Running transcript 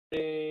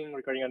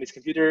recording on this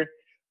computer.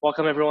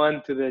 Welcome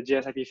everyone to the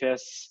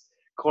js-ipfs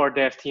Core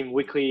Dev Team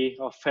Weekly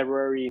of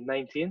February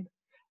 19.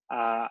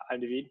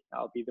 I'm David.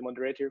 I'll be the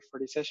moderator for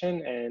this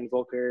session, and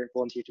Volker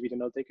volunteered to be the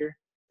note taker.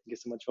 Thank you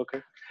so much,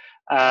 Volker.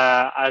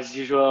 As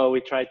usual, we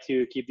try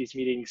to keep these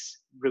meetings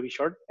really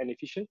short and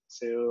efficient,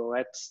 so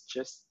let's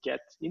just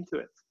get into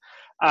it.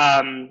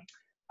 I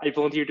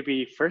volunteered to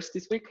be first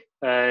this week,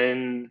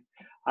 and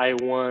I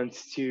want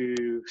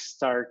to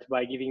start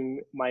by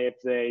giving my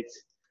update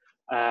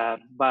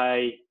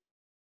by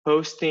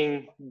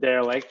posting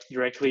there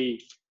directly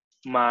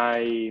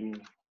my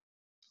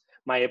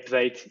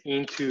update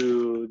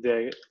into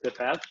the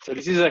path. So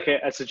this is like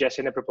a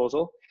suggestion, a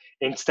proposal.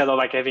 Instead of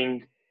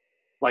having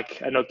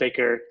a note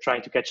taker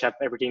trying to catch up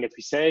everything that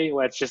we say,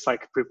 let's just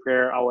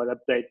prepare our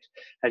update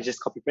and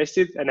just copy paste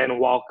it and then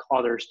walk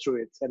others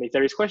through it. And if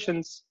there is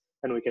questions,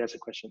 then we can answer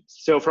questions.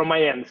 So from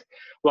my end,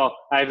 well,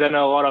 I've done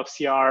a lot of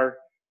CR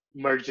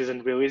merges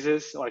and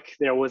releases.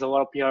 There was a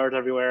lot of PRs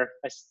everywhere.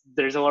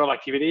 There's a lot of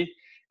activity.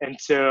 And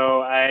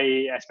so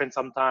I spent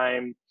some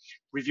time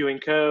reviewing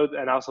code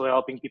and also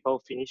helping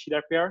people finish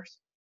their PRs.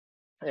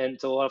 And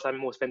so a lot of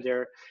time was spent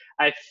there.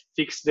 I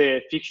fixed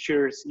the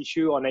fixtures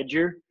issue on Edge.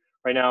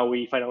 Right now,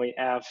 we finally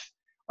have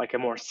a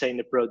more sane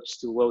approach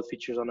to load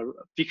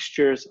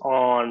fixtures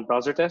on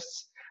browser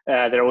tests.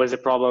 There was a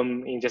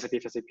problem in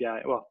js-ipfs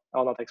API. Well,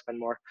 I'll not expand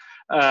more.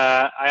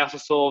 I also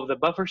solved the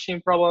buffer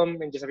stream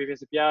problem in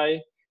js-ipfs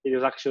API. It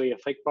was actually a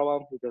fake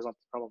problem. It was not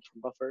a problem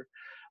from buffer.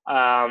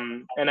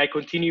 And I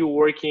continue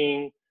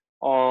working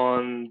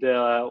on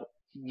the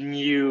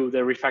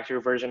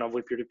refactored version of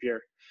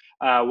peer-to-peer.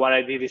 What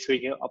I did this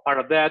week, a part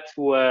of that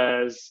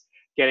was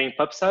getting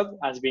pub/sub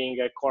as being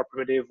a core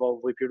primitive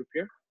of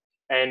peer-to-peer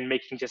and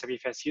making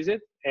js-ipfs use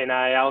it. And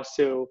I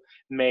also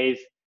made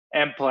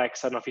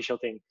Mplex an official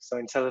thing. So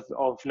instead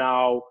of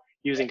now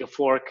using a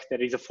fork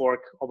that is a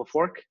fork of a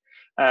fork,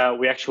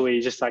 we actually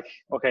just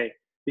okay,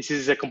 this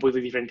is a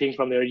completely different thing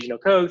from the original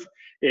code.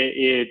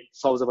 It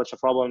solves a bunch of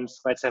problems.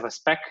 Let's have a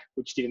spec,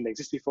 which didn't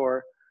exist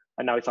before,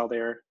 and now it's out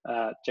there.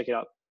 Check it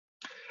out.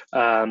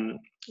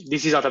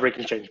 This is not a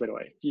breaking change, by the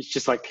way. It's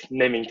just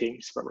naming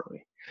things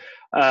properly.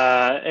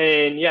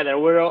 And yeah, there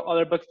were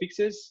other bug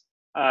fixes,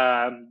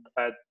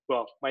 but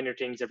well, minor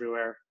things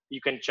everywhere. You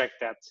can check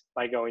that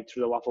by going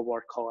through the waffle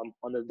board column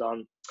on the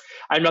done.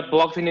 I'm not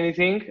blocked in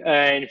anything,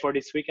 and for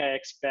this week, I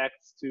expect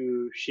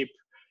to ship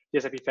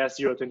js-ipfs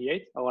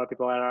 0.28. A lot of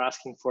people are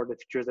asking for the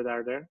features that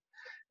are there,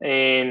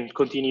 and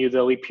continue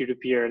the Leap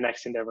peer-to-peer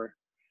next endeavor.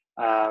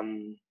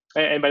 And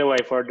by the way,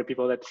 for the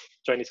people that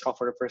join this call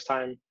for the first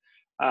time,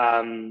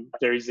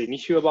 there is an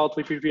issue about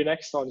Leap peer-to-peer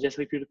next on just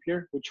Leap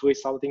peer-to-peer, which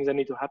lists all the things that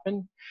need to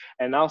happen.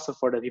 And also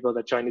for the people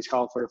that join this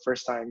call for the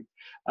first time,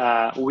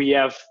 we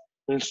have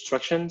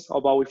instructions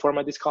about how we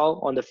format this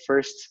call on the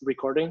first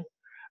recording.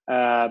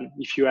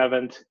 If you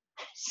haven't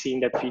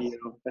seen that video,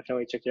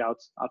 definitely check it out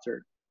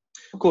after.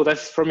 Cool,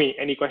 that's for me.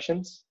 Any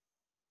questions?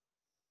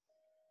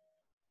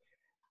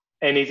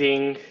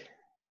 Anything?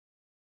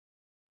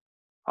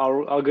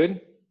 All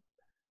good?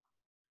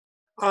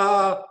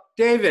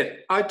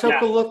 David, I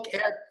took a look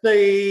at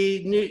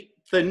the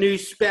new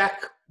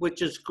spec,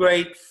 which is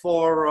great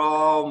for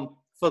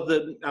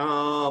the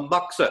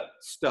Muxa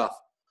stuff.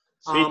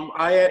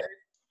 I had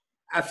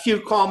a few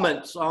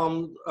comments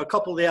on a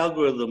couple of the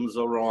algorithms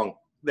are wrong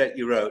that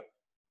you wrote.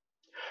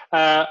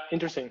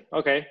 Interesting.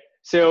 Okay.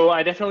 So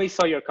I definitely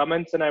saw your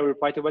comments and I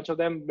replied to a bunch of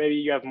them. Maybe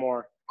you have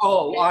more.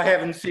 Oh, I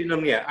haven't seen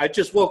them yet. I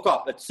just woke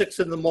up at 6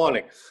 in the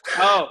morning.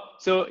 Oh,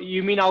 so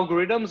you mean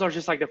algorithms or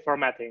just the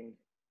formatting?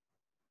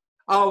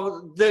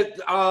 Oh,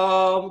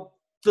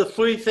 the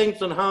three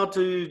things on how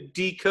to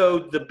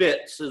decode the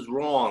bits is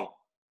wrong.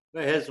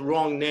 It has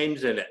wrong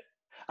names in it.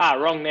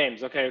 Wrong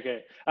names.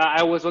 Okay.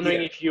 I was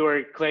wondering if you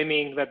were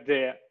claiming that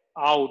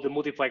how the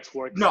multiplex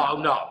works. No,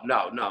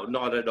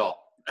 not at all.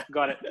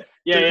 Got it.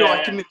 The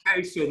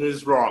documentation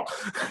is wrong.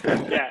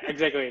 Yeah,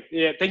 exactly.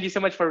 Yeah, thank you so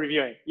much for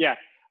reviewing.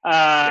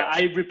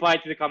 I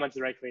replied to the comments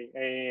directly.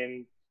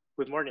 And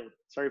good morning.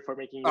 Sorry for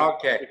making you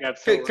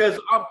because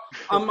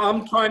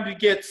I'm trying to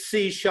get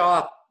C#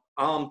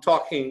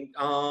 talking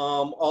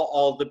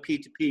all the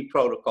P2P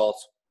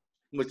protocols,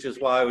 which is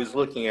why I was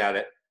looking at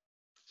it.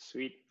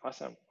 Sweet,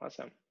 awesome.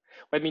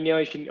 Let me know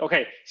if you.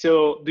 Okay,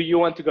 so do you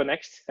want to go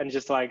next and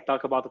just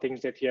talk about the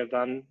things that you have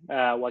done,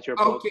 what your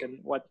approach and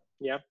what?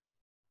 Yeah.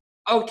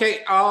 Okay,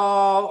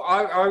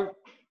 I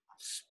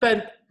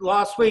spent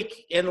last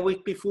week and the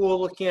week before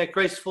looking at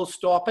graceful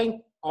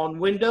stopping on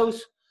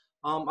Windows.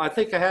 I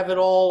think I have it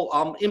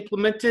all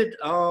implemented,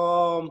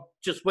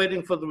 just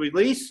waiting for the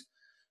release,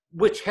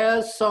 which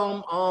has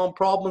some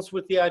problems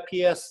with the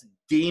IPS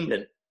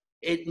daemon.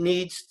 It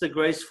needs the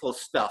graceful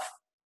stuff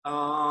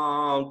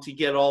to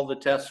get all the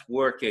tests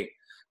working.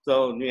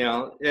 So,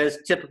 as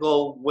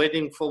typical,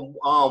 waiting for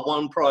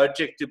one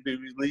project to be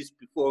released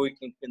before we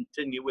can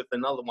continue with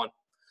another one.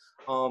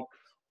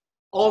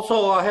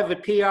 Also, I have a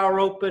PR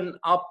open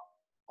up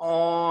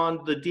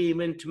on the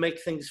daemon to make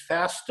things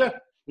faster.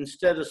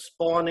 instead of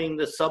spawning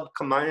the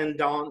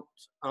sub-commandant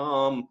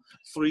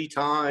 3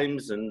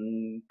 times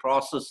and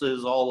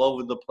processes all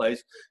over the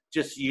place,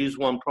 just use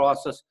one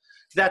process.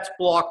 That's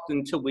blocked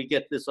until we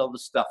get this other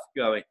stuff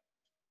going.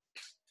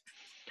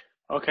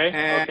 Okay.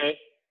 Okay.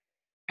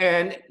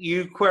 And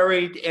you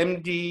queried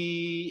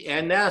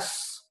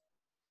MDNS.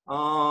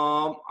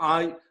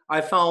 I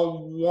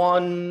found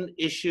one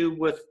issue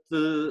with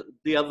the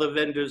other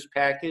vendor's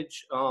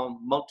package,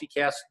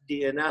 multicast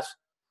DNS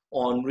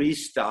on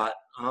restart.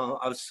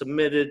 I've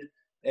submitted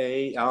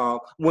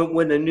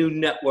when a new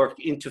network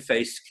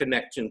interface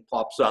connection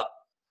pops up,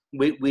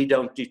 we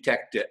don't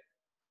detect it,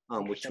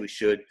 which we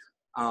should.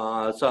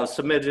 So I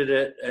submitted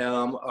it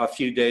a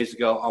few days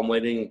ago. I'm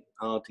waiting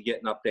to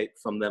get an update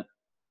from them.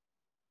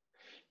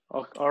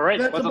 All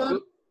right.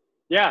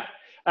 Yeah.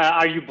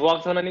 Are you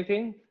blocked on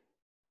anything?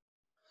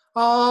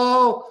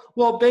 Oh,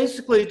 well,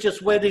 basically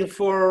just waiting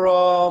for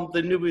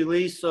the new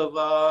release of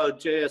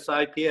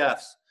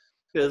js-ipfs,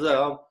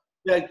 because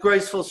that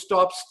graceful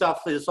stop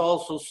stuff is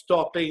also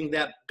stopping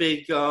that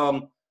big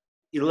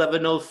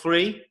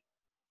 1103,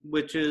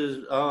 which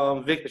is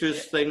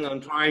Victor's thing on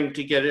trying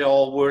to get it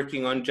all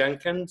working on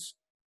Jenkins.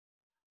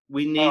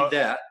 We need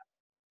that.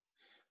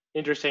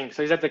 Interesting.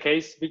 So is that the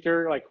case,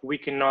 Victor? Like we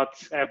cannot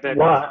have that?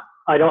 Well,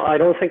 I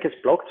don't think it's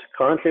blocked.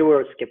 Currently,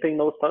 we're skipping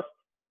those tests,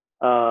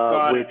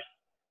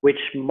 which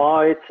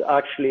might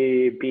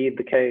actually be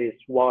the case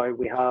why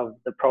we have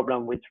the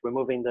problem with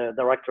removing the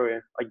directory.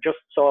 I just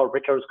saw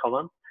Richard's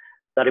comment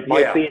that it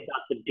might be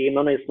that the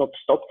daemon is not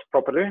stopped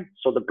properly,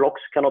 so the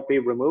blocks cannot be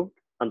removed,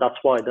 and that's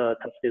why the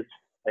test is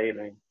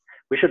failing.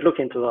 We should look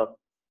into that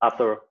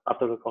after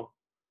the call.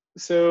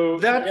 So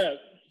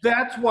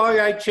that's why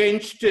I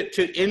changed it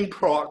to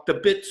improc, the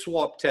bit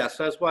swap test.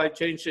 That's why I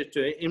changed it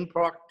to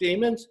improc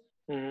daemons.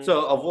 Mm-hmm.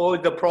 So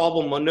avoid the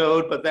problem on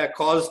Node, but that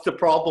caused the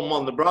problem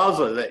on the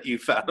browser that you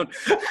found.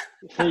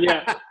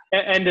 Yeah,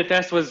 and the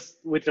test was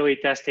literally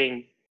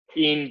testing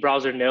in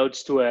browser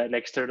nodes to an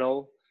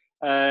external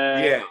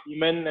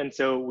daemon, and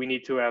so we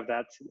need to have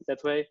that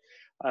way.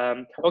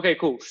 Okay,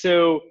 cool.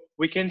 So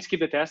we can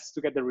skip the tests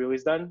to get the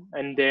release done,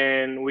 and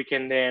then we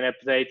can then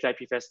update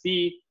ipfs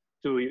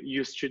to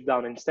use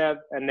shutdown instead,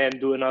 and then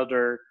do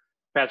another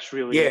patch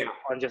release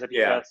on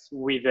js-ipfs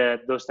with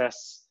those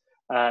tests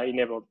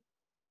enabled.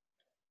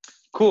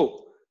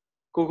 Cool.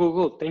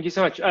 Thank you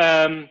so much.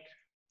 On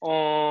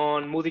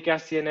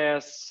multicast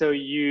DNS, so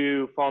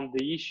you found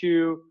the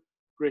issue,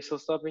 graceful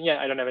stopping.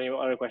 Yeah, I don't have any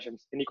other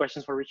questions. Any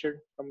questions for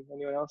Richard from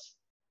anyone else?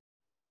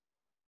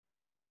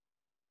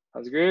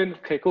 Sounds good.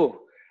 Okay, cool.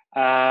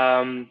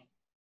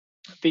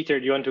 Peter,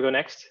 do you want to go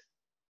next?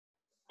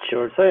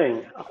 Sure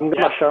thing. I'm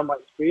gonna share my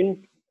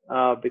screen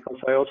because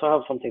I also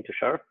have something to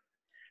share.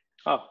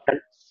 Oh.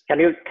 Can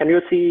you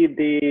see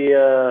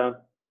the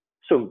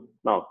Zoom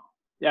now?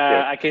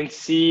 Yeah, I can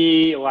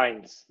see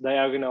lines,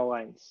 diagonal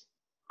lines.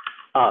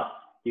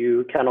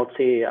 You cannot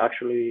see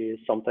actually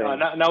something.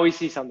 Now we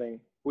see something.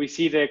 We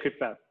see the crypt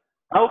path.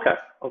 Okay,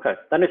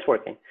 then it's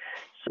working.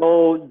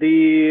 So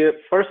the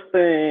first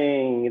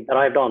thing that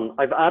I've done,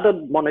 I've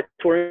added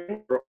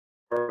monitoring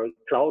for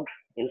cloud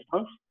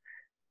instance,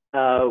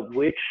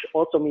 which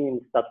also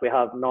means that we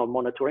have now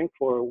monitoring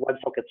for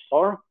WebSocket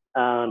star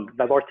and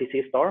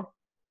WebRTC star.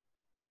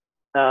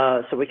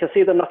 So we can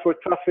see the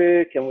network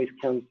traffic, and we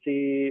can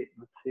see,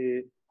 let's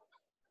see,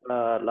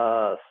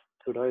 last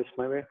 2 days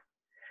maybe.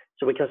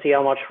 So we can see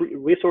how much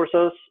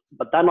resources,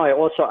 but then I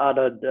also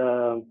added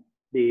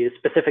the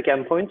specific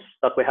endpoints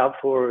that we have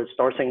for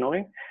star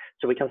signaling.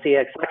 So we can see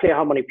exactly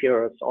how many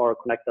peers are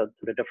connected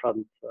to the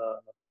different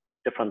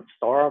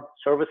star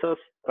services,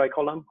 I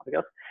call them, I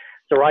guess.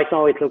 So right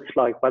now it looks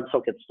like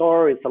WebSocket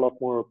star is a lot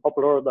more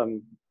popular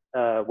than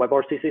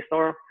WebRTC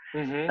star.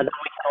 Mm-hmm. And then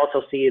we can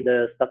also see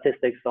the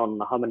statistics on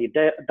how many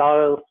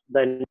dials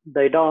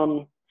they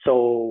done.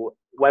 So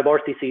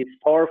WebRTC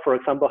star, for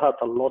example, has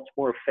a lot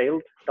more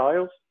failed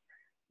dials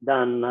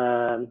than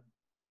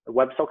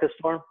WebSocket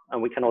star,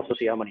 and we can also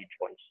see how many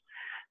joins.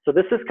 So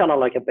this is kind of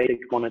like a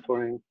basic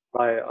monitoring.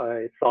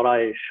 I thought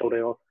I showed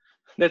it off.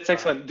 That's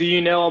excellent. Do you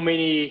know how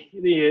many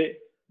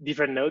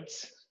different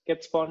nodes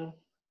get spawned?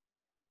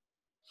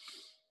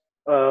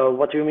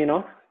 What do you mean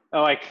of?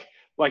 Oh, like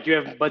you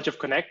have a bunch of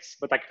connects,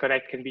 but like a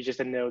connect can be just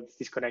a node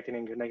disconnecting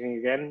and connecting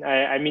again.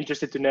 I'm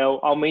interested to know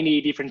how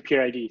many different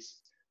peer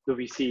IDs do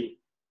we see?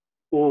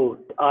 Oh,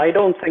 I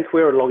don't think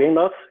we're logging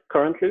that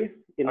currently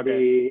in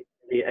the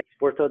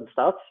exported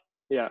stats.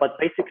 Yeah. But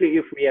basically,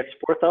 if we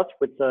export that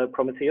with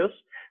Prometheus,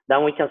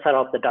 then we can set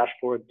up the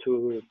dashboard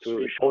to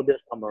show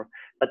this number.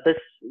 But this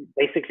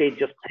basically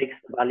just takes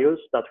the values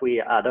that we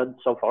added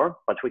so far,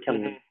 but we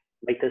can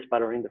make this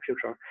better in the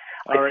future.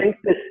 I think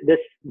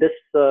this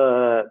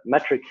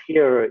metric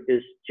here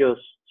is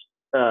just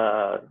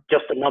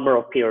the number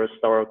of peers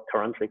that are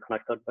currently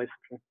connected,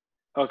 basically.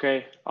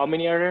 Okay. How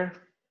many are there?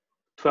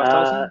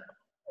 12,000?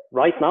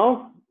 Right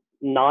now,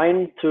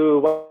 9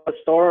 to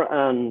WebStar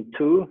and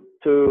 2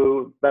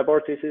 to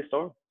WebRTC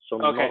store. So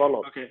not a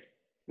lot. Okay.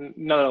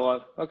 Not a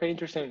lot. Okay,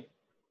 interesting.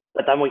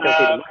 But then we can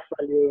see the max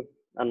value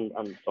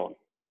and so on.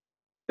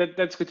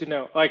 That's good to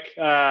know. Like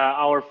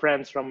our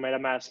friends from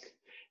MetaMask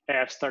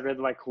have started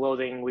like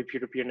loading with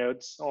peer-to-peer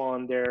nodes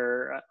on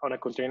their on a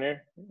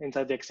container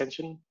inside the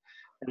extension,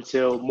 and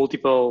so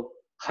multiple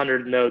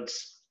hundred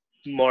nodes,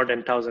 more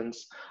than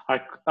thousands,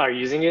 are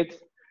using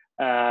it.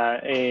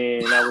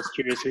 And I was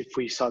curious if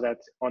we saw that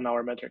on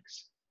our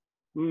metrics.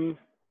 Mm.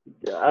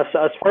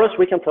 As far as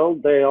we can tell,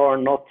 they are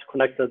not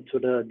connected to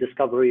the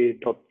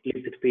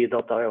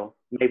discovery.libtp.io.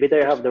 Maybe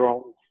they have their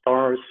own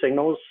star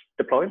signals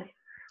deployed.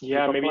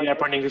 Yeah, maybe like they're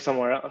that. pointing to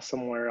somewhere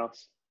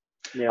else.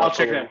 Yeah, I'll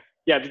check probably. that.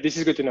 Yeah, this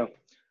is good to know.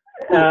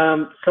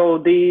 Cool. So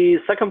the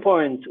second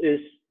point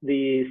is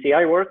the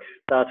CI work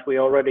that we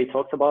already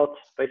talked about,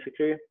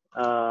 basically.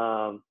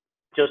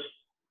 Just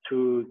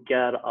to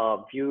get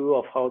a view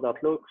of how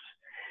that looks.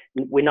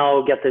 We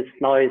now get this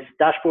nice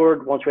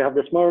dashboard once we have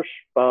this merge,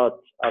 but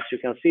as you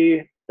can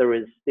see, there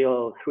is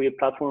still 3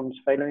 platforms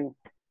failing.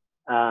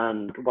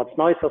 And what's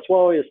nice as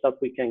well is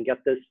that we can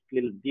get this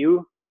little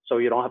view, so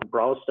you don't have to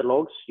browse the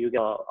logs, you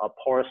get a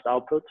parsed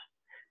output,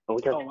 and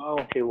we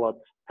can see what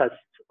tests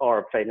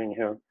are failing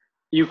here.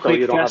 You So click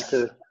you don't tests.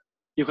 have to.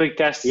 You click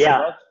tests.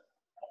 Yeah.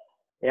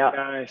 Yeah.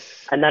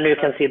 Nice. And then you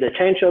can see the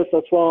changes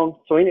as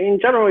well. So in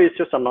general, it's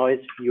just a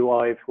nice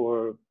UI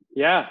for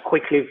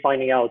quickly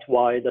finding out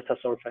why the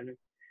tests are failing.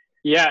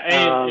 Yeah,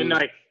 and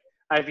like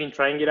I've been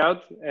trying it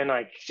out, and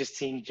like just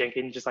seeing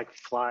Jenkins just like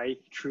fly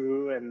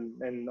through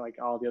and like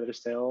all the other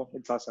still,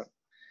 it's awesome.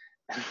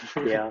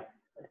 Yeah.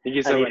 Thank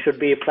you so and much. It should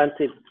be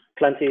plenty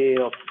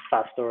of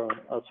faster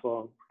as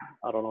well.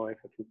 I don't know if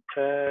I can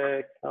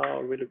check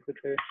now really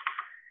quickly.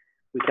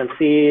 We can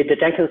see the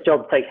Jenkins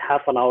job take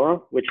half an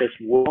hour, which is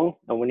long,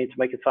 and we need to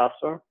make it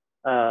faster.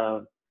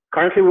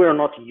 Currently, we are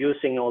not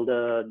using all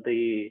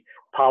the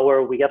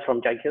power we get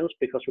from Jenkins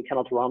because we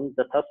cannot run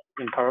the test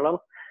in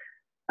parallel.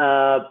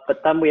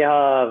 But then we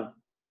have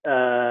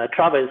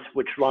Travis,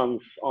 which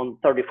runs on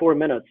 34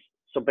 minutes.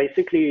 So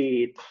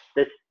basically,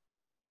 this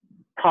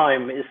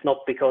time is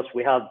not because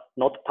we have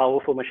not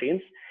powerful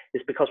machines.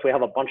 It's because we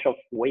have a bunch of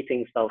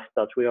waiting stuff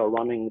that we are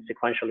running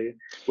sequentially.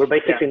 We're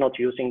basically not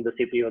using the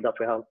CPU that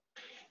we have.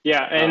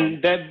 Yeah,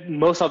 and that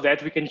most of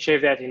that we can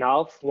shave that in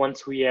half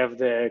once we have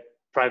the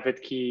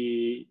private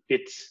key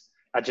bits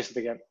adjusted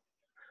again.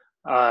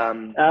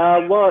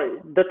 Well,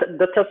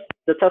 the test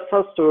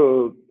has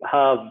to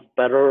have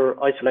better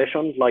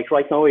isolation. Like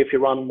right now, if you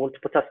run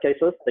multiple test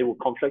cases, they will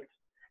conflict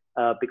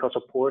because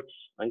of ports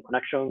and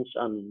connections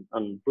and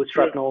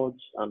bootstrap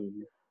nodes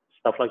and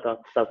stuff like that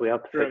that we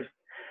have to fix.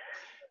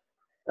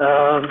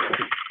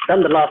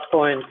 Then the last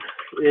point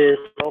is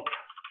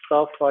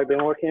stuff I've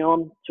been working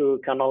on to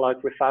kind of like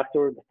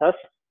refactor the test.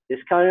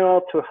 It's kind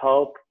of to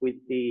help with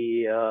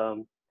the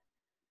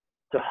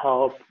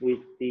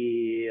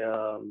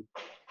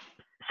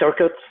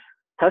circuit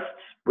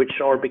tests, which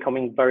are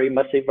becoming very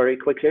messy very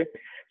quickly.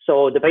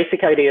 So the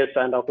basic idea is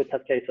to end up with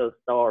test cases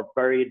that are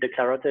very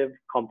declarative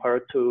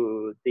compared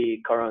to the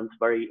current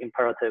very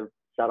imperative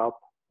setup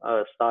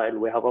style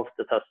we have of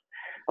the test.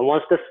 And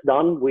once this is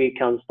done, we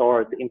can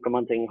start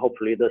implementing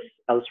hopefully this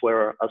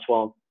elsewhere as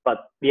well,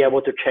 but be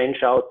able to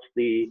change out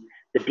the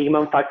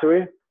daemon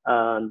factory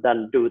and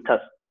then do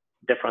tests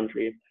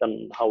differently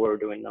than how we're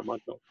doing them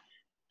right now.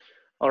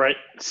 All right,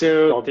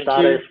 so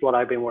that is what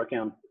I've been working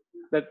on.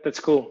 That's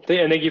cool.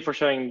 And thank you for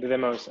showing the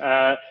demos.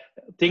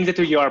 Things that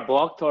you are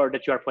blocked or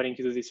that you are planning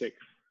to do this week?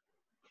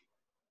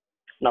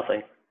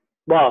 Nothing.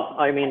 Well,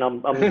 I mean,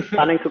 I'm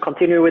planning to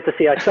continue with the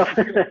CI stuff.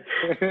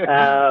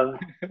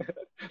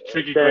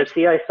 The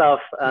CI stuff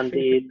and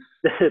the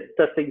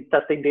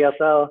testing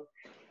DSL.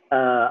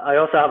 I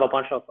also have a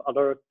bunch of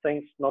other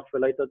things not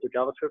related to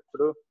JavaScript to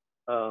do.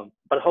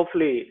 But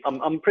hopefully,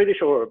 I'm pretty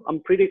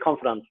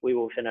confident we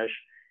will finish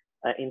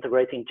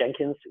integrating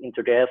Jenkins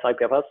into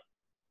js-ipfs,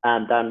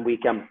 and then we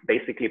can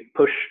basically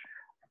push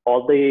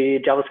all the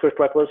JavaScript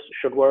repos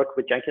should work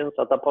with Jenkins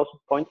at that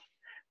point.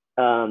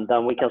 And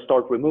then we can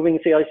start removing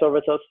CI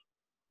services,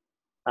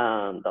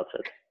 and that's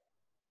it.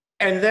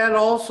 And that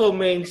also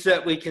means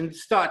that we can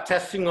start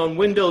testing on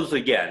Windows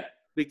again,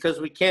 because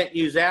we can't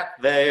use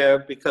app there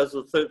because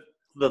of the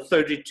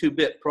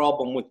 32-bit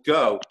problem with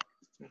Go.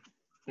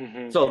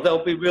 Mm-hmm. So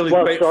that'll be really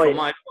great from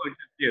my point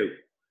of view.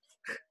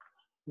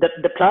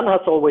 The plan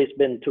has always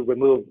been to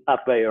remove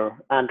AppWare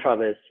and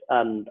Travis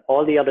and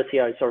all the other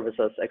CI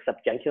services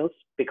except Jenkins,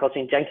 because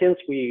in Jenkins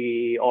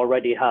we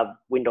already have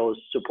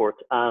Windows support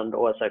and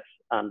OS X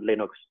and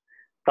Linux,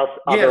 plus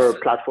other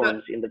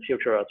platforms in the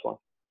future as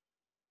well.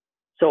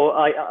 So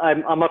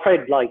I'm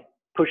afraid like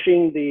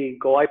pushing the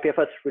Go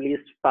IPFS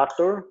release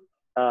faster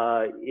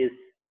is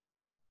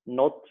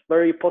not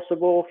very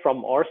possible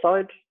from our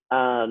side,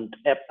 and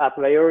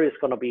AppWare is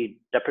going to be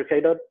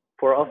deprecated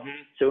for us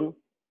soon.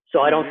 So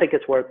I don't think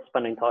it's worth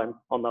spending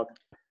time on that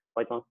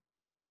right now.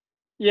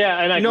 Yeah,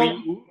 and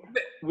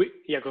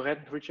yeah, go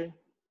ahead, Richard.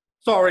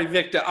 Sorry,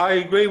 Victor. I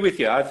agree with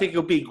you. I think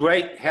it'll be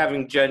great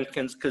having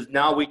Jenkins because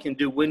now we can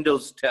do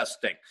Windows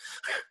testing,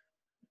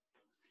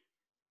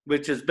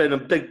 which has been a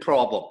big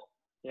problem.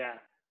 Yeah.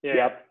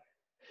 Yep.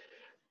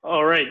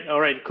 All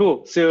right,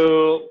 cool.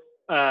 So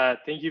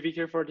thank you,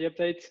 Victor, for the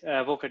update.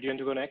 Volker, do you want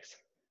to go next?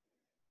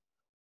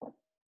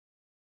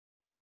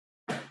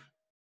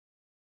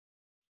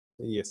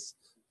 Yes.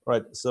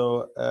 Right.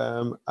 So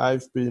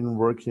I've been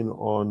working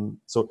on,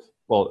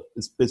 well,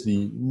 it's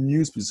basically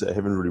news because I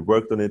haven't really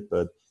worked on it,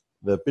 but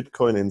the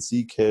Bitcoin and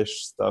Zcash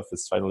stuff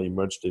is finally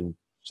merged in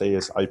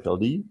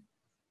js-ipfs.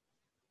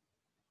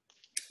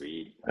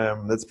 Sweet.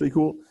 That's pretty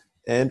cool.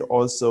 And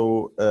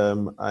also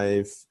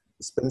I've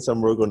spent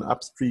some work on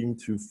upstream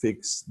to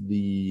fix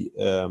the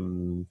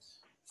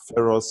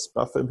Pharos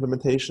buffer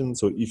implementation.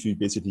 So if you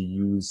basically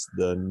use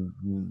the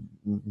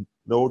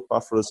node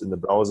buffers in the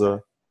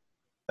browser,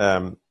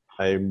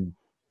 I'm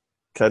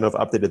kind of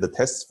updated the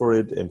tests for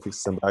it and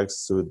fixed some bugs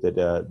so that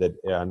that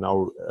are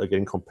now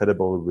again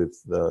compatible with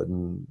the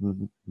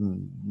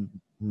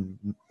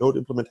node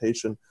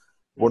implementation.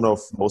 One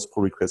of those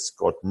pull requests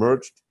got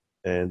merged,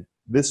 and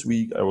this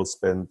week I will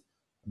spend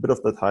a bit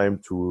of the time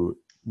to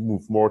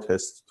move more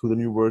tests to the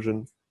new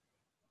version,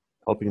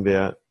 helping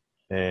there,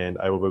 and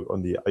I will work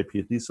on the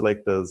IPSD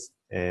selectors,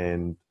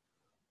 and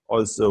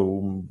also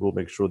will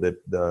make sure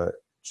that the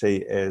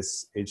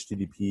JS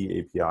HTTP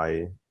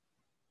API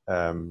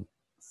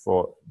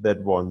for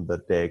that one, the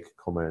DAG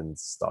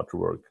commands start to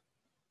work.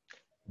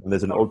 And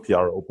there's an old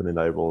PR open, and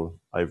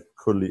I've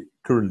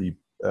currently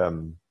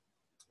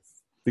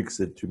fix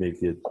it to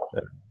make it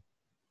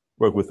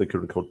work with the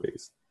current code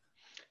base.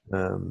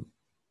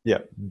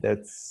 Yeah,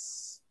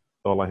 that's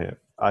all I have.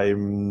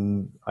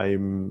 I'm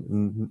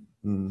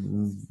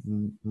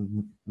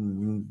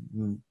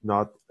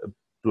not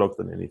blocked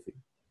on anything.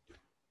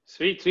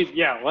 Sweet, sweet.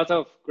 Yeah, lots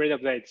of great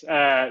updates.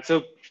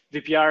 So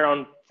VPR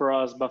on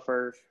Pharos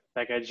buffer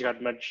package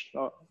got merged.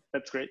 Oh,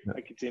 that's great. Yeah.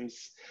 Like it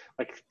seems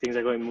like things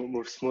are going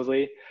move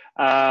smoothly.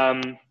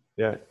 Yeah,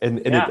 and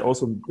yeah. it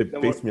also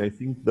based me, I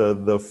think,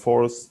 the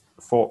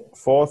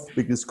fourth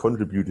biggest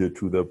contributor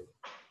to the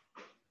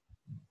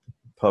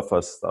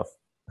buffer stuff.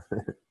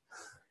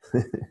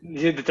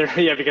 Yeah,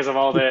 because of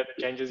all the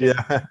changes.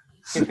 Yeah.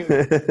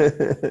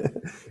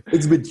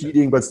 It's a bit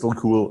cheating, but still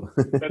cool.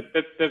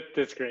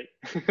 That's great.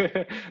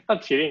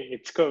 Not cheating,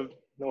 it's code.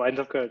 No lines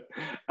of code.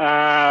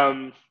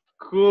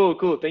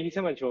 Cool. Thank you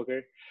so much,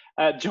 Volker.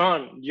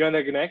 John, you want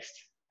to go next?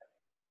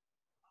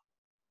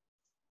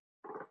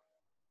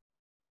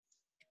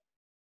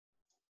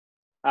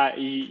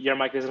 Your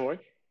mic doesn't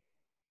work.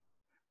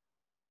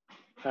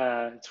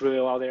 It's really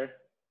loud there.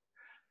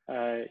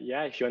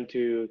 Yeah, if you want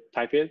to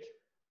type it.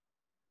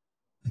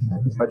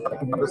 If I type,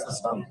 how does this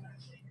sound?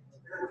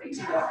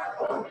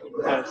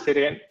 Say it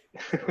again.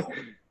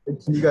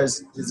 Can you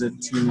guys, is it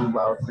too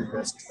loud for you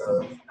guys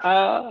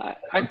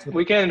to?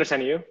 We can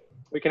understand you.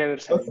 We can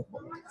understand you.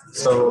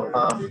 So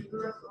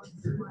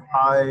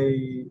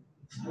I,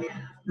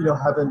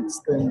 haven't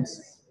spent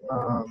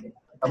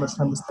that much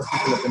time with this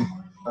week. I've been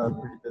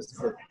pretty busy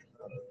with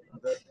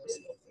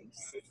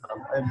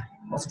I'm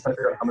also trying to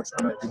figure out how much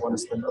time I do want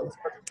to spend on this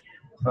project.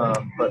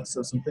 But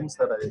so some things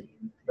that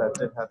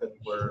did happen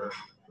were,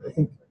 I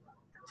think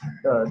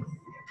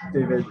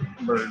David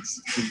merged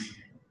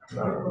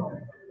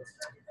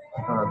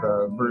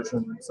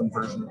some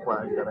version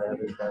flag that I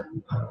added that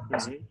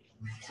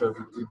showed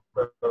the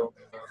repo.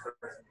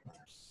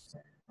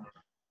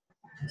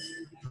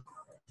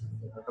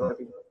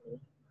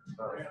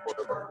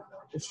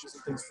 Issues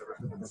and things for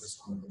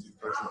this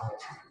version.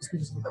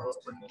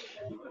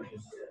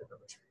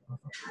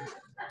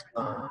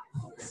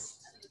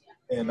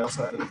 And I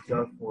also added a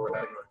PR for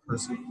adding a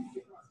recursive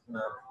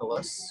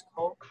LS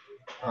call.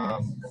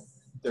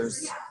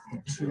 There's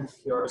two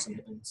PRs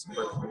and some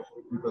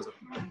repos of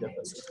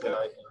PFS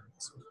API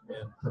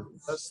and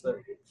tests that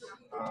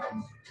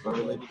are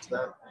related to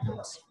that, and I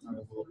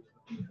will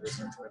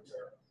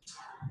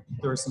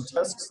there were some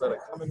tests that I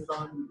commented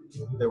on.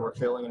 They were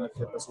failing in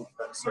IPFS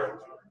API, so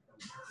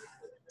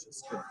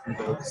just get through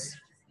those.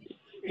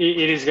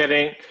 It is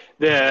getting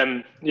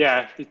the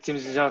yeah. It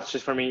seems it's not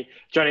just for me,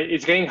 John.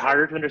 It's getting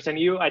harder to understand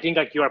you. I think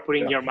like you are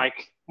putting your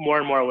mic more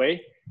and more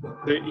away.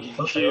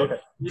 So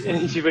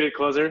if you put it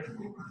closer,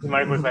 it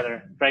might work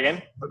better. Try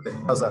again. Okay,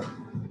 how's that?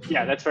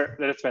 Yeah, that's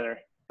better.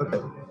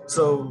 Okay,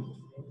 so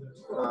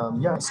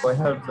so I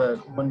have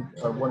that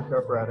one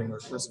pair for adding a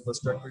recursive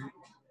list directory,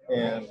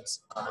 and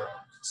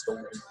so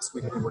this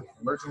week I've been working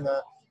on merging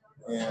that.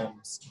 And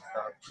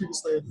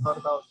previously I thought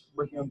about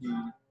working on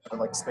the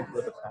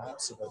speculative path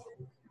so that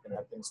you can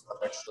add things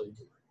that actually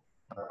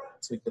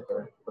to get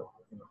there, but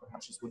the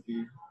hashes would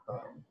be,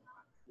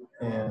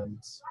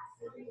 and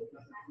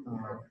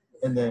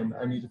then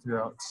I need to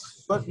figure out,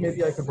 but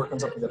maybe I could work on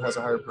something that has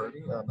a higher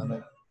priority, and I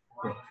might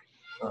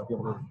be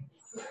able to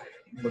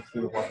look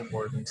through the welcome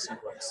board and see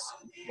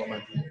what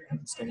might be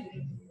interesting.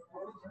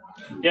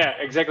 Yeah,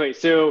 exactly.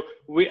 So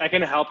I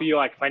can help you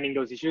like finding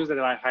those issues that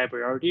are high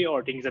priority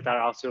or things that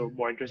are also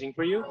more interesting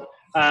for you.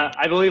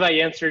 I believe I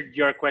answered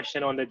your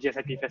question on the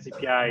js-ipfs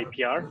API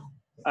PR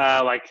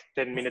like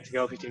 10 minutes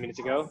ago, 15 minutes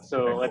ago.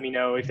 So let me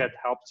know if that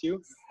helps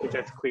you, if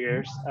that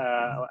clears,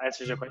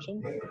 answers your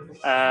question.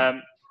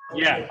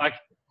 Yeah, like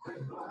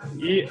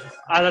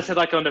as I said,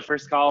 like on the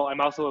first call,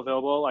 I'm also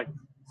available. Like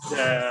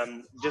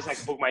just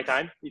like book my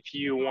time if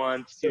you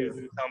want to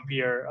do some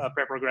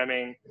pair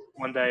programming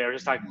one day, or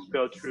just like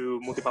go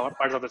through multiple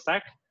parts of the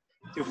stack.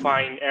 to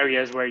find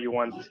areas where you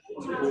want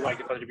people like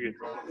to contribute,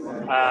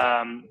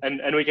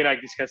 and we can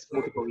like discuss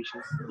multiple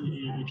issues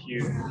if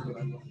you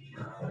want.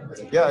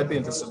 Yeah, I'd be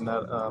interested in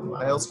that.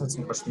 I also had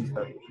some questions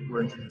that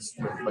were introduced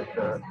with like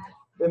the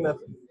MF,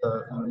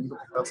 the legal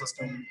file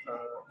system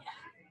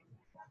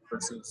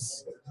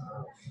versus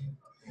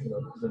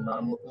the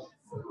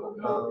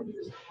non-local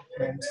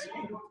names.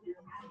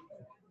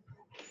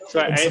 So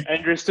And so, I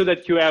understood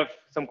that you have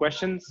some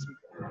questions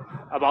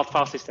about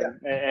file system,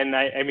 and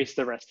I missed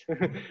the rest.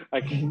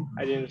 Like I didn't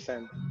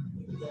understand.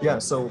 yeah,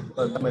 so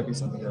that might be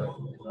something that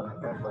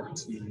I'd like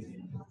to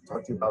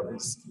talk to you about.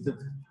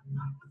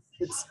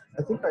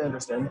 I think I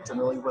understand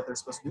generally what they're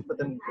supposed to do, but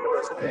then when I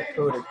was looking at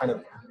code, it kind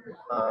of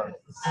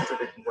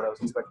contradicted what I was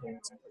expecting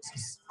in some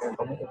places. And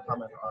I'll make a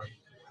comment on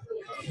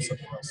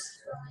something else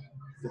that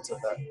gets at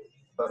that.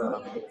 But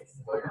I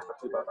can talk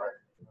to you about that.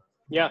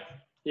 Yeah,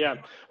 yeah.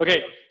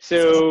 Okay,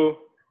 so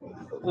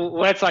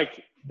let's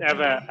like have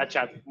a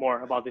chat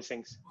more about these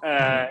things,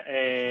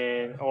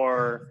 and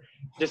or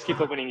just keep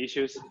opening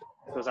issues.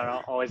 Those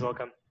are always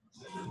welcome.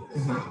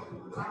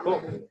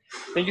 Cool.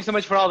 Thank you so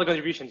much for all the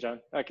contributions, John.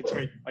 Like it's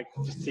great, like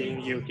just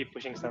seeing you keep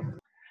pushing stuff.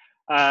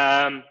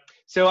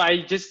 So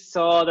I just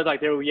saw that like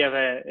there we have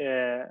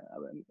a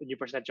new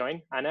person that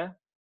joined, Anna.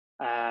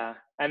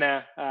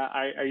 Anna,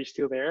 are you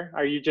still there?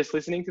 Are you just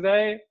listening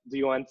today? Do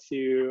you want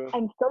to?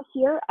 I'm still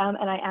here, and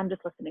I am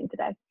just listening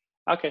today.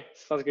 Okay,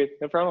 sounds good.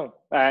 No problem.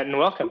 And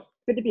welcome.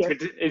 Good to be here.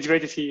 It's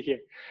great to see you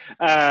here.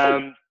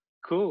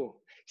 Cool.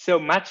 So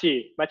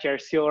Machi, are you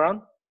still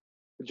around?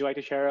 Would you like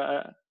to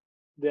share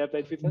the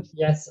update with us?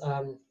 Yes,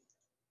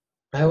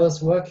 I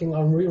was working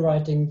on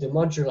rewriting the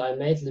module I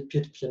made, the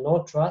peer-to-peer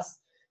node trust,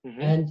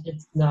 and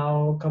it's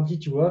now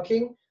completely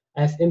working.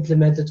 I've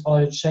implemented all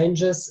the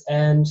changes,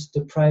 and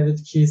the private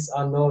keys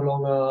are no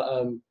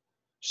longer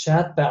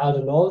shared by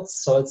other nodes,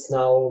 so it's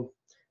now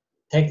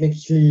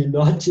technically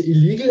not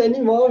illegal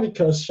anymore,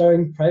 because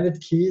sharing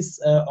private keys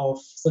of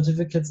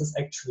certificates is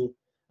actually,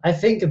 I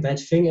think, a bad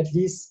thing at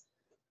least.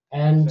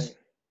 And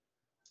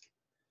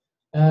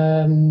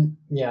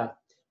yeah,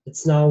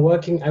 it's now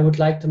working. I would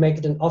like to make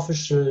it an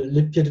official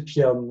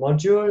libpeer-to-peer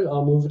module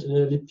or move it in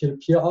a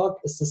libpeer-to-peer org.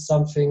 Is this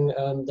something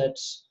that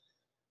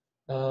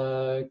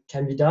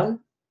can be done?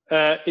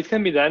 It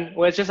can be done.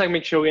 Let's just like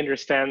make sure we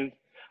understand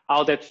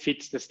how that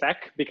fits the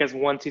stack, because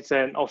once it's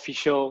an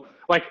official,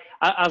 like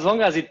as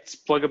long as it's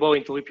pluggable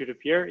into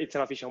libpeer-to-peer, it's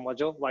an official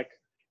module. Like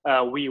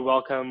we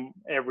welcome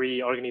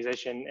every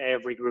organization,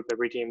 every group,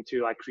 every team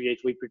to like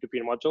create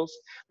libpeer-to-peer modules.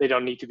 They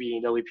don't need to be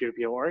in the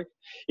libpeer-to-peer org.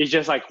 It's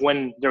just like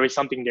when there is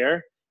something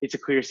there, it's a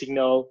clear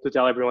signal to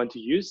tell everyone to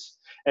use.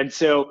 And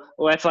so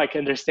let's like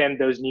understand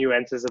those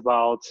nuances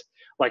about,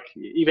 like,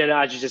 even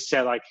as you just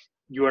said, like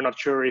you are not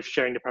sure if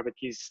sharing the private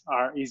keys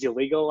is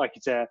illegal, like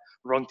it's a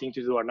wrong thing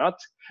to do or not.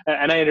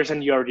 And I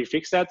understand you already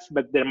fixed that,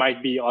 but there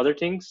might be other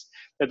things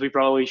that we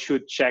probably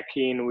should check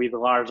in with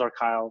Lars or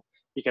Kyle,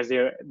 because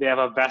they have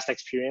a vast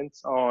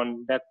experience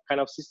on that kind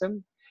of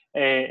system,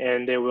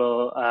 and they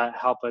will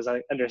help us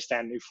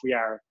understand if we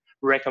are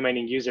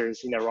recommending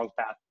users in the wrong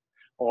path,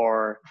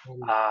 or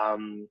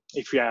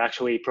if we are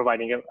actually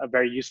providing a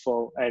very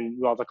useful and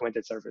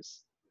well-documented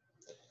service.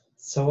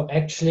 So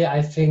actually,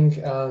 I think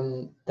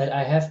that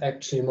I have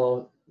actually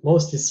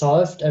mostly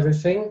solved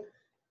everything,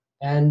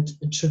 and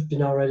it should be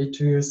now ready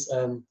to use.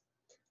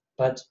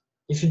 But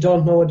if you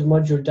don't know what the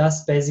module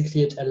does,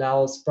 basically it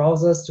allows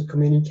browsers to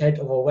communicate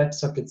over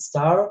WebSocket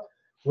star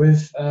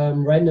with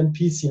random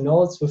PC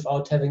nodes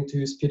without having to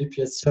use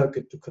peer-to-peer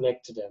circuit to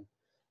connect to them.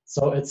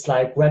 So it's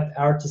like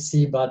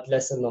WebRTC, but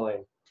less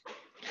annoying.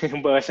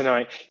 But less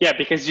annoying. Yeah,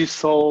 because you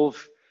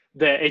solve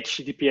the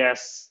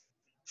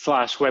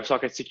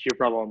HTTPS/WebSocket secure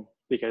problem,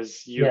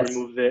 because you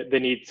remove the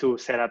need to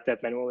set up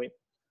that manually.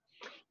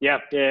 Yeah.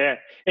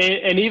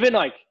 And even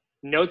like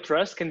node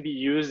trust can be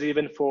used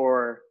even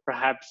for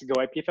perhaps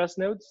Go-ipfs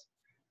nodes,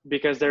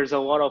 because there's a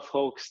lot of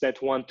folks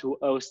that want to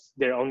host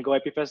their own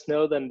Go-ipfs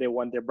node and they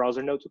want their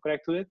browser node to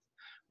connect to it,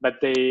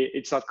 but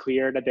it's not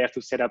clear that they have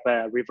to set up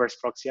a reverse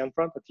proxy on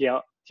front, a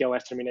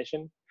TLS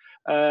termination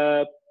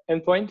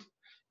endpoint,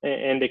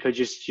 and they could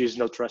just use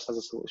node trust as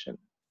a solution.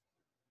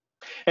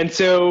 And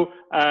so,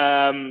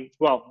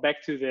 well,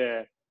 back to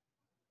the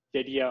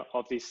idea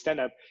of this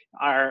stand-up,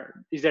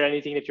 is there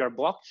anything that you are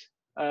blocked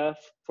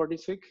for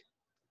this week?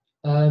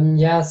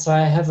 Yeah, so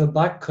I have a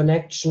bug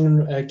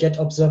connection, get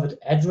observed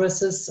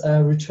addresses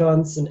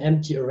returns an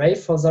empty array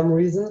for some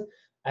reason.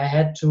 I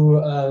had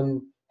to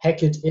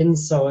hack it in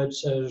so it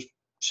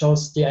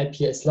shows the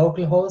IP as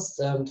localhost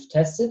to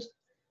test it.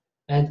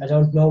 And I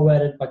don't know where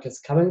that bug is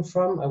coming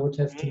from. I would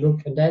have to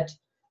look at that.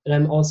 And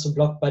I'm also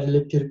blocked by the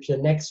libpeer-to-peer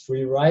next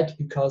rewrite,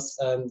 because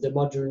the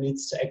module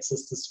needs to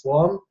access the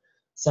swarm.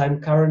 So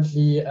I'm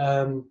currently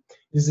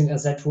using a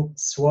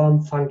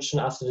z-swarm function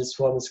after the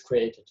swarm is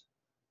created.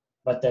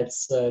 But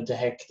that's the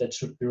hack that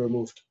should be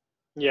removed.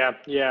 Yeah,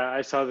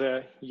 I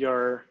saw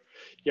your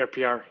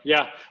PR.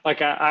 Yeah,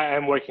 like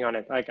I'm working on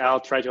it. Like I'll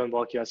try to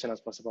unblock you as soon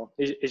as possible.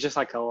 It's just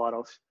like a lot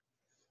of,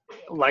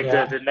 like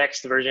the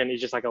next version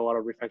is just like a lot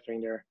of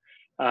refactoring there.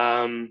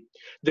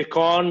 The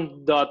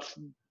con dot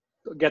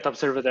get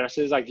observed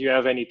addresses, like, do you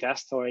have any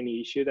test or any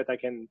issue that I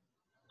can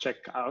check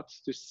out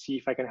to see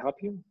if I can help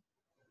you?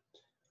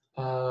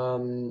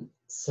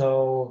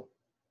 So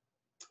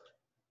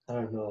I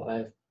don't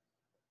know.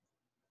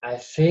 I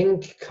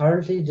think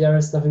currently there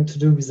is nothing to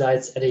do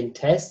besides adding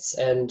tests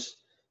and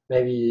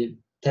maybe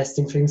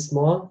testing things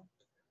more.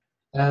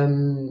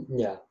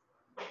 Yeah,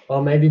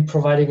 or maybe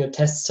providing a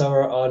test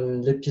server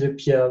on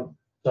libpeer.io.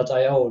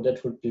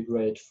 That would be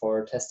great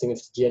for testing if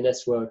the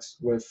DNS works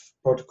with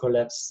Protocol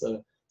Labs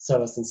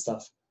servers and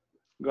stuff.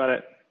 Got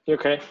it.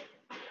 Okay.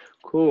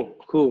 Cool.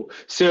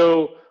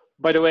 So,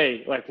 by the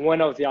way, like,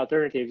 one of the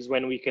alternatives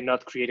when we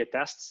cannot create a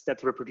test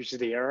that reproduces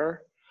the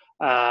error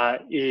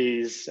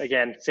is,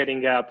 again,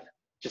 setting up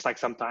just like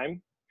some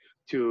time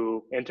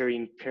to enter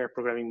in pair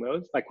programming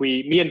mode. Like,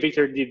 me and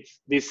Victor did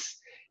this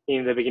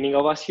in the beginning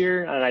of last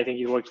year, and I think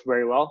it worked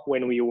very well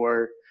when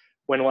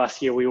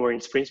last year we were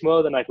in sprint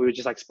mode, and like we would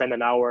just like spend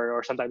an hour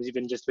or sometimes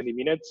even just 20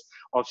 minutes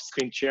of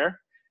screen share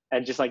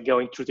and just like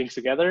going through things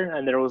together.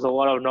 And there was a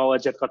lot of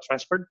knowledge that got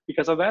transferred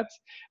because of that.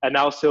 And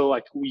also,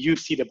 like, you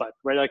see the bug,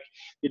 right? Like,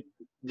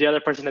 the other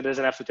person that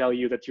doesn't have to tell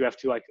you that you have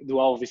to like do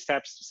all of these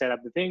steps to set up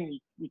the thing,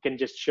 he can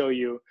just show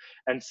you.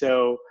 And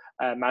so,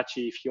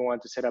 Machi, if you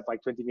want to set up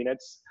like 20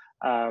 minutes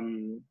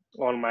on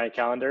my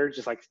calendar,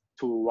 just like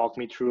to walk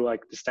me through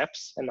like the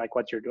steps and like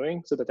what you're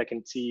doing so that I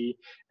can see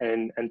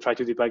and try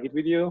to debug it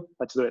with you,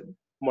 let's do it.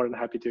 More than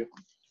happy to.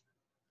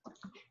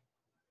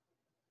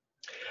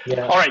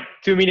 Yeah. All right,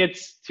 2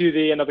 minutes to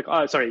the end of the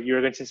call. Sorry, you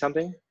were going to say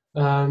something?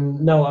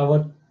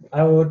 No,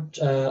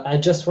 I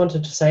just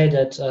wanted to say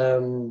that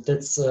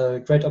that's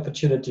a great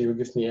opportunity you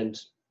give me, and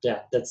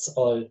yeah, that's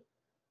all.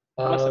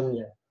 Awesome.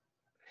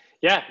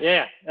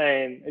 Yeah,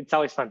 and it's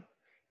always fun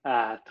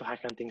to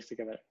hack on things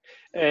together.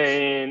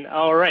 And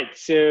all right,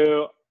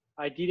 so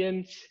I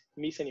didn't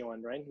miss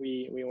anyone, right?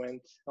 We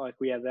went, like,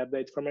 we had the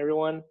updates from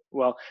everyone.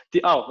 Well,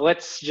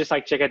 let's just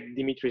like check out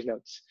Dimitri's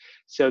notes.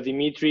 So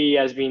Dimitri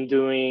has been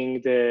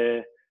doing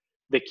the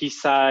key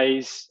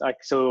size,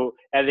 like, so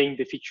adding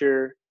the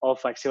feature of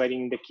like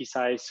selecting the key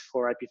size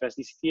for IPFS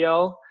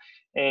DCTL,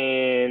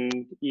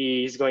 and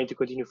he's going to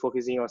continue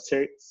focusing on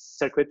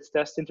circuit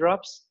test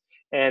interrupts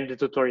and the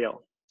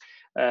tutorial.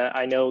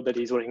 I know that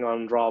he's working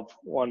on Rob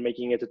on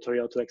making a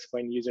tutorial to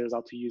explain users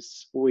how to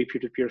use fully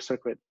peer-to-peer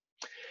circuit.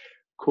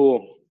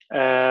 Cool.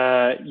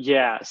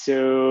 Yeah,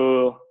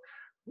 so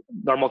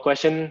normal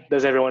question.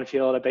 Does everyone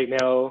feel that they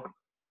know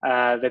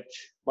that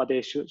what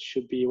they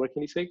should be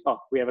working this week? Oh,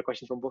 we have a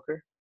question from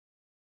Booker.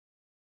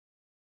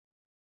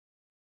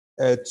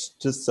 It's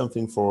just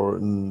something for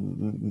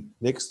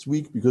next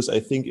week, because I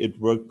think it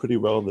worked pretty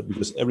well,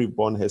 because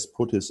everyone has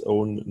put his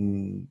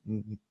own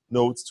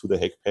notes to the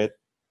hackpad,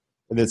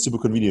 and it's super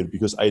convenient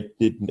because I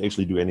didn't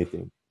actually do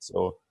anything.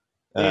 So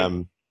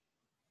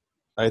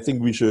I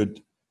think we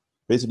should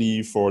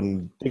basically, for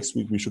next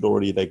week, we should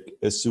already, like,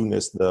 as soon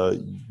as the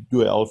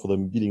URL for the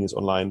meeting is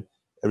online,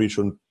 everyone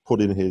should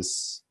put in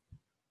his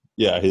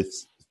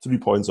 3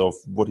 points of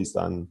what he's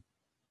done,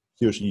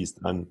 he or she has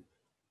done,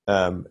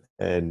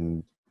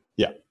 and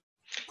yeah,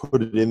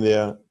 put it in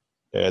there.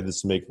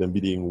 This make the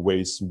meeting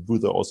way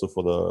smoother also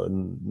for the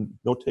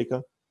note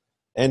taker.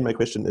 And my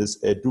question is,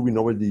 do we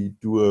normally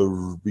do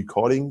a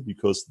recording?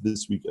 Because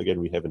this week, again,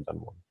 we haven't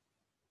done one.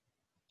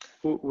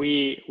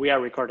 We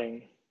are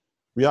recording.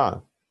 We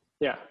are?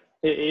 Yeah.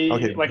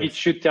 Okay, like, it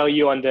should tell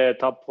you on the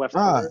top left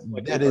corner.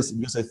 Like, that is,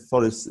 because I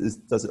thought it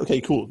does it.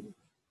 Okay, cool.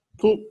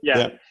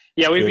 Yeah,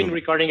 we've been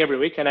recording every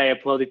week, and I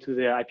upload it to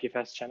the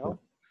IPFS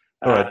channel.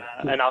 All right.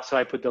 And also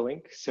I put the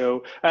link.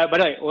 So,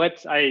 but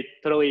I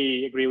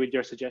totally agree with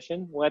your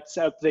suggestion. Let's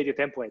update the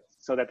template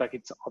so that like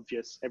it's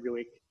obvious every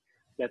week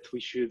that we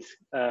should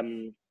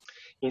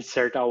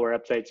insert our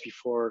updates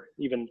before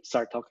even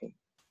start talking.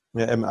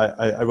 Yeah,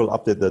 I will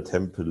update the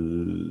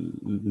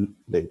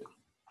template.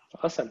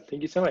 Awesome,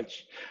 thank you so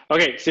much.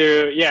 Okay,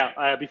 so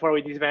yeah, before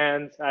we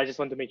disband, I just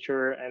want to make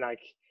sure and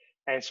like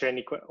answer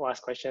any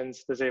last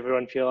questions. Does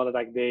everyone feel that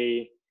like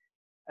they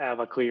have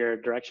a clear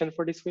direction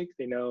for this week?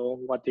 They know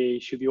what they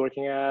should be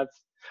working at?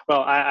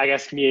 Well, I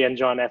guess me and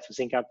John have to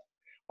sync up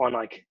on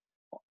like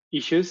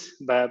issues,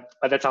 but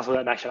that's also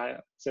an action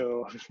item.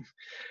 So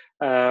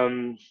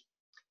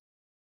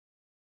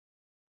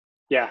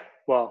yeah,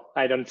 well,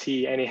 I don't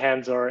see any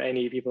hands or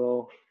any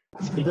people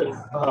speaking.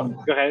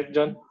 Go ahead,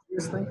 John.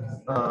 Here's the thing.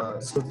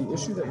 So the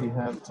issue that we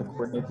have to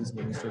coordinate these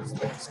meetings is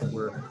that so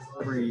we're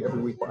every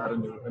week we'll add a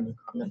new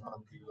comment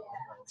on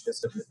the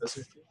js-ipfs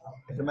issue.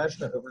 I can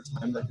imagine that over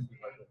time that could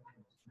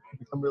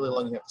become really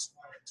long. You have to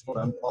scroll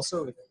down.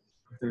 Also, if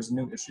there's a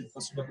new issue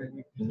posted every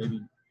week, and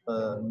maybe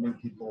new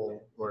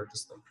people who are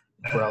just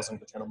like browsing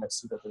the channel might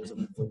see that there's a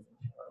weekly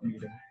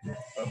meeting.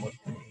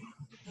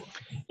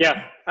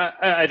 Yeah,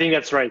 I think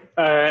that's right.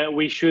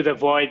 We should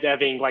avoid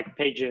having like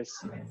pages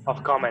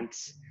of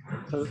comments,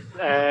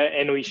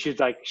 and we should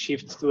like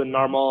shift to a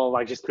normal,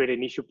 like just create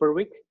an issue per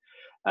week.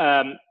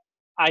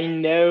 I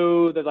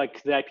know that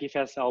like the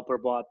IPFS helper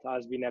bot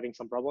has been having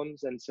some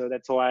problems, and so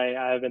that's why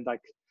I haven't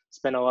like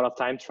spent a lot of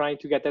time trying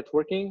to get that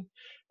working.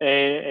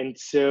 And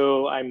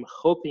so I'm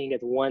hoping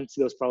that once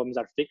those problems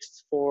are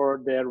fixed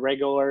for the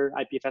regular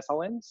IPFS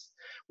LNs,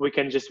 we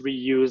can just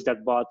reuse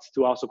that bot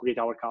to also create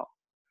our call.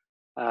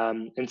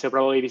 And so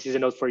probably this is a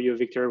note for you,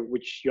 Victor,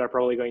 which you are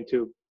probably going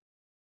to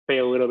pay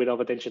a little bit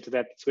of attention to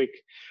that this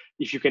week.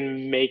 If you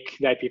can make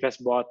the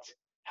IPFS bot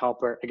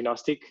helper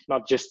agnostic,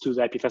 not just to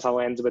the IPFS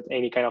LNs, but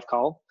any kind of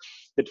call,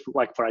 that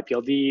like for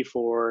IPLD,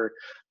 for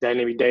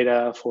dynamic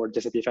data, for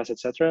just IPFS,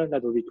 etc.,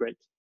 that would be great.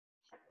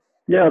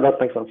 Yeah, that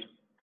makes sense.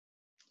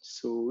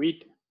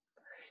 Sweet.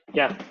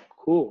 Yeah,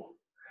 cool.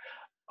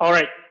 All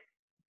right.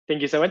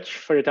 Thank you so much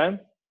for your time.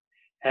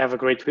 Have a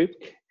great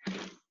week.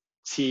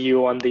 See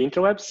you on the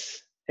interwebs.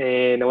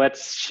 And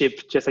let's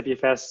ship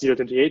js-ipfs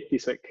 028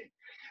 this week.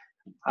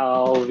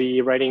 I'll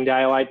be writing the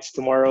highlights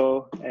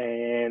tomorrow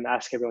and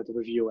ask everyone to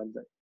review. And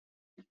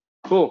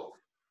cool.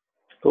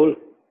 Cool.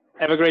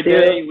 Have a great See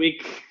day, you.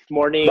 week,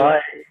 morning.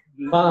 Bye.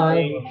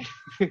 Bye.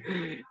 Bye.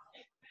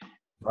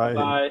 Bye.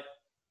 Bye.